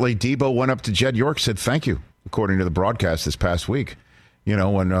 Apparently, Debo went up to Jed York, said thank you, according to the broadcast this past week,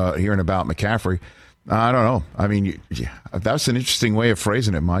 when hearing about McCaffrey. I don't know. I mean, that's an interesting way of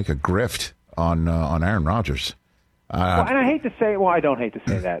phrasing it, Mike, a grift on Aaron Rodgers. And I hate to say, I don't hate to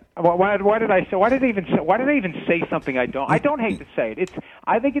say that. Why did I even say something I don't? I don't hate to say it.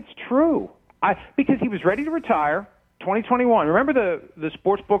 I think it's true. Because he was ready to retire 2021. Remember the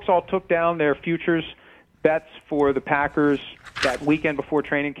sports books all took down their futures bets for the Packers that weekend before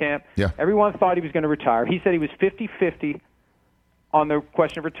training camp? Yeah. Everyone thought he was going to retire. He said he was 50-50 on the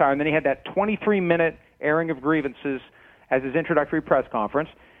question of retiring. Then he had that 23-minute airing of grievances as his introductory press conference,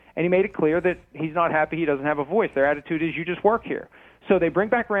 and he made it clear that he's not happy he doesn't have a voice. Their attitude is, you just work here. So they bring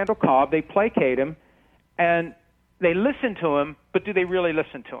back Randall Cobb, they placate him, and they listen to him, but do they really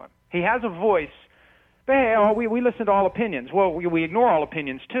listen to him? He has a voice, but hey, we listen to all opinions. Well, we ignore all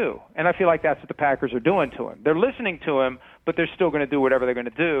opinions too, and I feel like that's what the Packers are doing to him. They're listening to him, but they're still going to do whatever they're going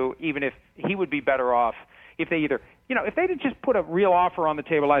to do, even if he would be better off if they either, if they did just put a real offer on the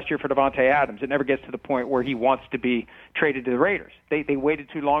table last year for Devontae Adams. It never gets to the point where he wants to be traded to the Raiders. They waited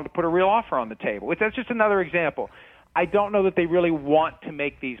too long to put a real offer on the table. That's just another example. I don't know that they really want to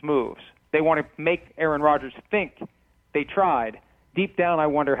make these moves. They want to make Aaron Rodgers think they tried. Deep down, I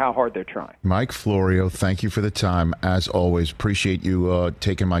wonder how hard they're trying. Mike Florio, thank you for the time. As always, appreciate you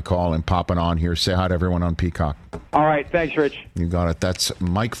taking my call and popping on here. Say hi to everyone on Peacock. All right. Thanks, Rich. You got it. That's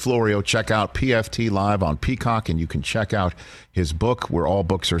Mike Florio. Check out PFT Live on Peacock, and you can check out his book, where all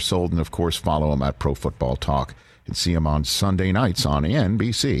books are sold. And, of course, follow him at Pro Football Talk. And see him on Sunday nights on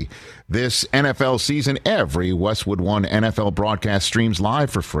NBC. This NFL season, every Westwood One NFL broadcast streams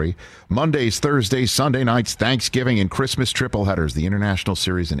live for free. Mondays, Thursdays, Sunday nights, Thanksgiving, and Christmas triple headers. The International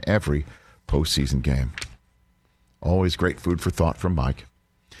Series in every postseason game. Always great food for thought from Mike.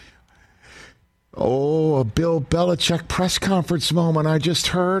 Oh, a Bill Belichick press conference moment. I just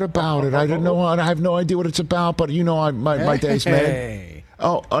heard about it. I didn't know. I have no idea what it's about, but my day's made.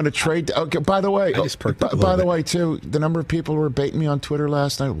 Oh, on a trade. Okay. By the way, too, the number of people who were baiting me on Twitter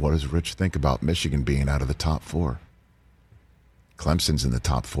last night. What does Rich think about Michigan being out of the top 4? Clemson's in the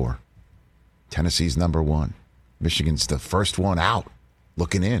top 4. Tennessee's number 1. Michigan's the first one out,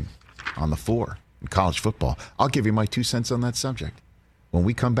 looking in on the 4 in college football. I'll give you my 2 cents on that subject when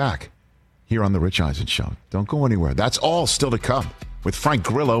we come back here on the Rich Eisen Show. Don't go anywhere. That's all still to come with Frank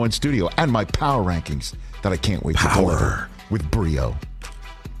Grillo in studio and my power rankings that I can't wait to deliver with brio.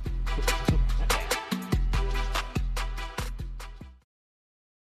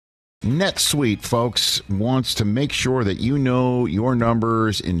 NetSuite, folks, wants to make sure that you know your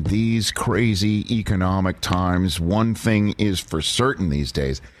numbers in these crazy economic times. One thing is for certain these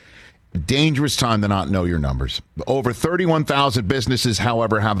days. Dangerous time to not know your numbers. Over 31,000 businesses,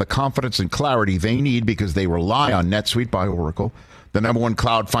 however, have the confidence and clarity they need because they rely on NetSuite by Oracle, the number 1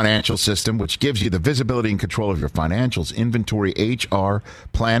 cloud financial system, which gives you the visibility and control of your financials, inventory, HR,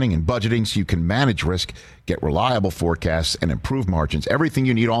 planning, and budgeting so you can manage risk, get reliable forecasts, and improve margins. Everything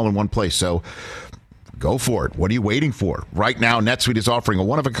you need all in one place. So go for it. What are you waiting for? Right now, NetSuite is offering a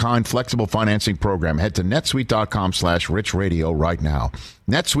one-of-a-kind flexible financing program. Head to netsuite.com/richradio right now.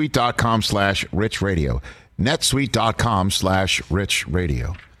 netsuite.com/richradio.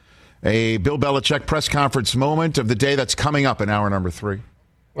 netsuite.com/richradio. A Bill Belichick press conference moment of the day that's coming up in hour number 3.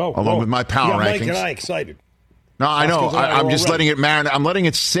 Along with my power rankings. Mike and I excited. No, I know. I'm just letting it marinate. I'm letting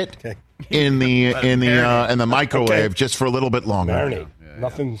it sit in the microwave just for a little bit longer. Marinate.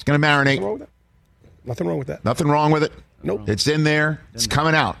 It's going to marinate. Nothing wrong with that. Nothing wrong with it. Nope. It's in there. It's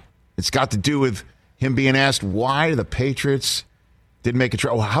coming out. It's got to do with him being asked why the Patriots didn't make a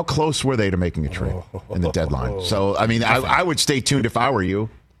trade. Well, how close were they to making a trade in the deadline? So, I mean, I would stay tuned if I were you.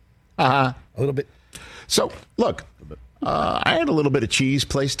 A little bit. So, look, I had a little bit of cheese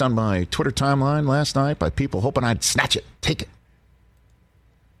placed on my Twitter timeline last night by people hoping I'd snatch it, take it.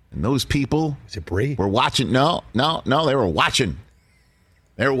 And those people were watching. No, they were watching.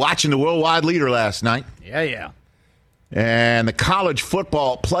 They were watching the worldwide leader last night. Yeah. And the College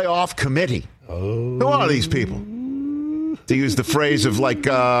Football Playoff Committee. Who are these people? To use the phrase of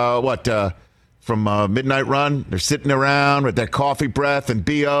from Midnight Run, they're sitting around with their coffee breath and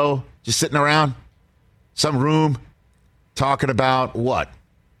BO, just sitting around some room talking about what?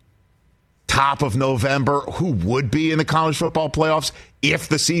 Top of November, who would be in the college football playoffs if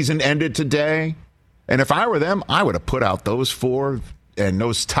the season ended today? And if I were them, I would have put out those 4 and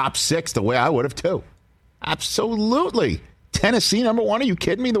those top 6 the way I would have too. Absolutely. Tennessee, number 1. Are you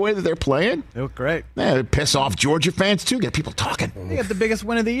kidding me? The way that they're playing? They look great. Yeah, piss off Georgia fans, too. Get people talking. They got the biggest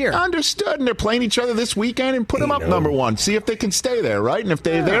win of the year. Understood. And they're playing each other this weekend and put them up number 1. See if they can stay there, right? And if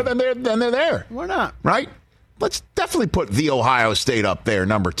they're there, then they're there. Why not? Right? Let's definitely put the Ohio State up there,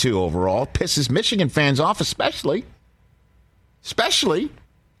 number 2 overall. Pisses Michigan fans off, especially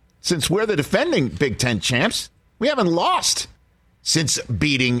since we're the defending Big Ten champs. We haven't lost since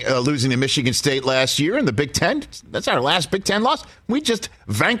losing to Michigan State last year in the Big Ten. That's our last Big Ten loss. We just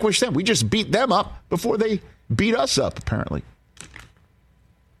vanquished them. We just beat them up before they beat us up, apparently.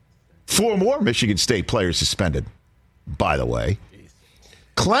 4 more Michigan State players suspended, by the way.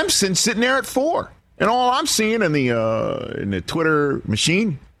 Clemson sitting there at 4. And all I'm seeing in the Twitter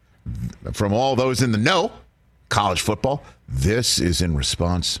machine from all those in the know, college football, this is in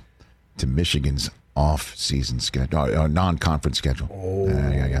response to Michigan's off-season schedule, non-conference schedule.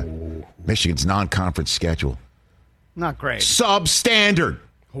 Yeah. Michigan's non-conference schedule. Not great. Substandard.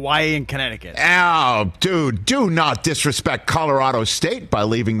 Hawaii and Connecticut. Oh, dude, do not disrespect Colorado State by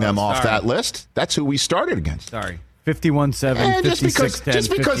leaving them off that list. That's who we started against. Sorry. 51-7, 56-10,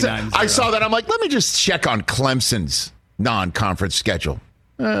 just because I saw that, I'm like, let me just check on Clemson's non-conference schedule.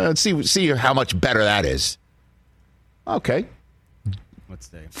 See how much better that is. Okay.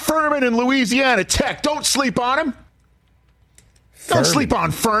 Let's see. Furman and Louisiana Tech. Don't sleep on him. Don't sleep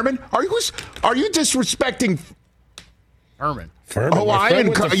on Furman. Are you disrespecting Furman? Hawaii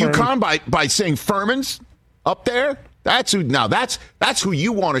and UConn by saying Furman's up there? That's who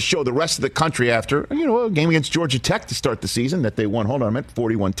you want to show the rest of the country after. A game against Georgia Tech to start the season that they won. Hold on a minute,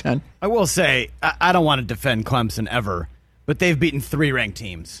 41-10. I will say, I don't want to defend Clemson ever, but they've beaten 3 ranked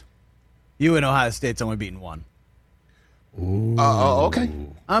teams. You and Ohio State's only beaten 1. Okay.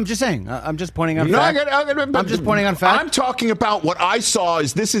 I'm just saying. I'm just pointing on fact. I'm just pointing on fact. I'm talking about what I saw.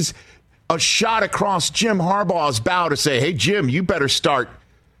 This is a shot across Jim Harbaugh's bow to say, hey, Jim, you better start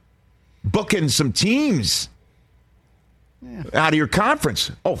booking some teams out of your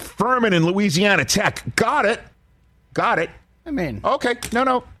conference. Oh, Furman and Louisiana Tech. Got it. I mean. Okay.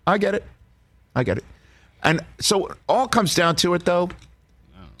 No. I get it. And so it all comes down to it, though.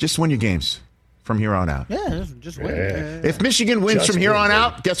 Just win your games from here on out. Yeah, just win. Yeah. If Michigan wins from here on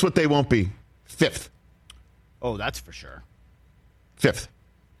out, guess what they won't be? 5th. Oh, that's for sure. 5th.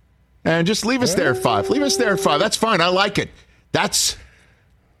 And just leave us there at 5. That's fine. I like it. That's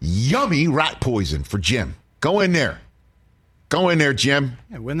yummy rat poison for Jim. Go in there, Jim.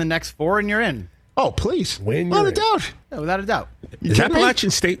 Yeah, win the next 4 and you're in. Oh, please. Without a doubt. Yeah, without a doubt. Is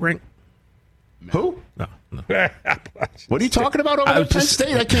Appalachian State ranked? Who? No. What are you talking about over at Penn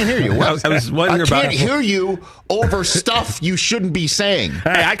State? I can't hear you. I was wondering I can't hear you over stuff you shouldn't be saying.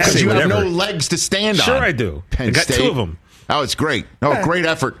 Hey, I can say you whatever. have no legs to stand on. Sure I do. Penn I got State. 2 of them. Oh, it's great. Oh, great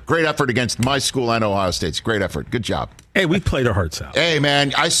effort. Great effort against my school and Ohio State's. Great effort. Good job. Hey, we played our hearts out. Hey,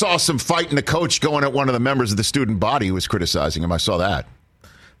 man, I saw some fighting the coach going at one of the members of the student body who was criticizing him. I saw that.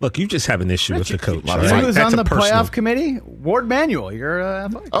 Look, you just have an issue with the coach. Who was on the playoff committee? Ward Manuel. You're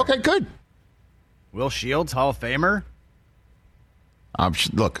okay, good. Will Shields, Hall of Famer.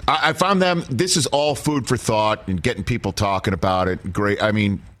 Look, I found them. This is all food for thought and getting people talking about it. Great. I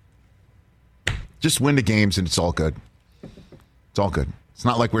mean, just win the games and it's all good. It's all good. It's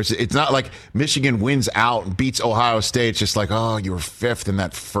not like Michigan wins out and beats Ohio State. It's just like, oh, you were 5th in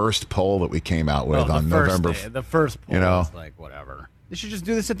that first poll that we came out with on November. The first poll was like, whatever. They should just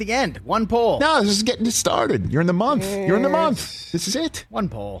do this at the end. One poll. No, this is getting it started. You're in the month. This is it. One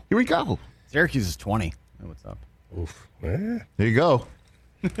poll. Here we go. Syracuse is 20. Hey, what's up? Oof. There you go.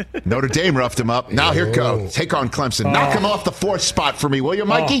 Notre Dame roughed him up. Now here go. Take on Clemson. Knock him off the 4th spot for me, will you,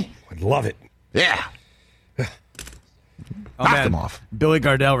 Mikey? I'd love it. Yeah. Knock him off. Billy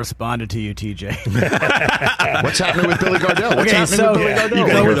Gardell responded to you, TJ. What's happening with Billy Gardell? What's happening with Billy Gardell? You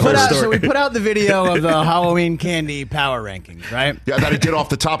gotta hear the whole story. So we put out the video of the Halloween candy power rankings, right? Yeah, that I did off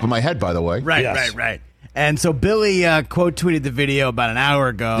the top of my head, by the way. Right. And so Billy quote tweeted the video about an hour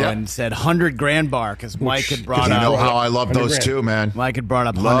ago and said 100 grand bar because Mike had brought up. You know how I love those too, man. Mike had brought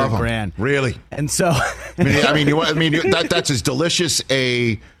up 100 grand. Really? And so, that's as delicious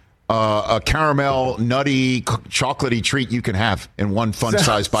a caramel, nutty, chocolatey treat you can have in one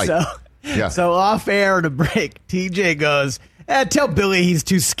fun-sized bite. So off air to break, TJ goes, tell Billy he's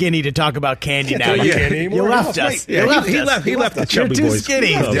too skinny to talk about candy now. You left us. He left the chubby boys. You're too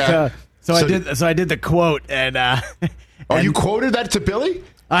skinny. So I did the quote and you quoted that to Billy?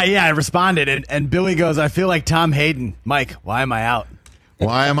 Yeah, I responded and Billy goes, I feel like Tom Hayden. Mike, why am I out?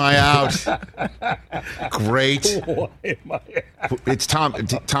 Why am I out? Great. Why am I out? It's Tom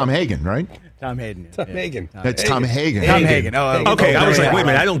Hagen, right? Tom Hayden. Tom Hagen. It's Tom Hagen. Tom Hagen. Okay, I was like, wait a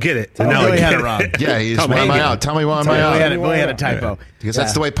minute, I don't get it. Now Billy had it wrong. Yeah, he's why am I out? Tell me why am I out? Billy had a typo. Because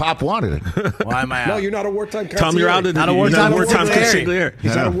that's the way Pop wanted it. Why am I out? No, you're not a wartime consigliere. Tom, you're out of not a wartime consigliere.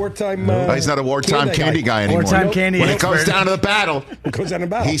 He's not a wartime. He's not a wartime candy guy anymore. Wartime candy. When it comes down to the battle,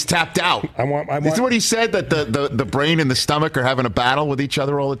 he's tapped out. Isn't what he said that the brain and the stomach are having a battle with each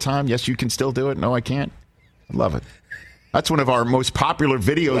other all the time? Yes, you can still do it. No, I can't. I love it. That's one of our most popular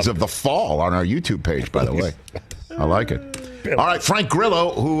videos of the fall on our YouTube page, by the way. I like it. All right, Frank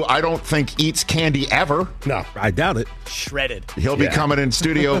Grillo, who I don't think eats candy ever. No, I doubt it. Shredded. He'll be coming in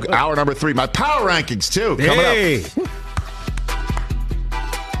studio hour number 3. My power rankings, too, coming up.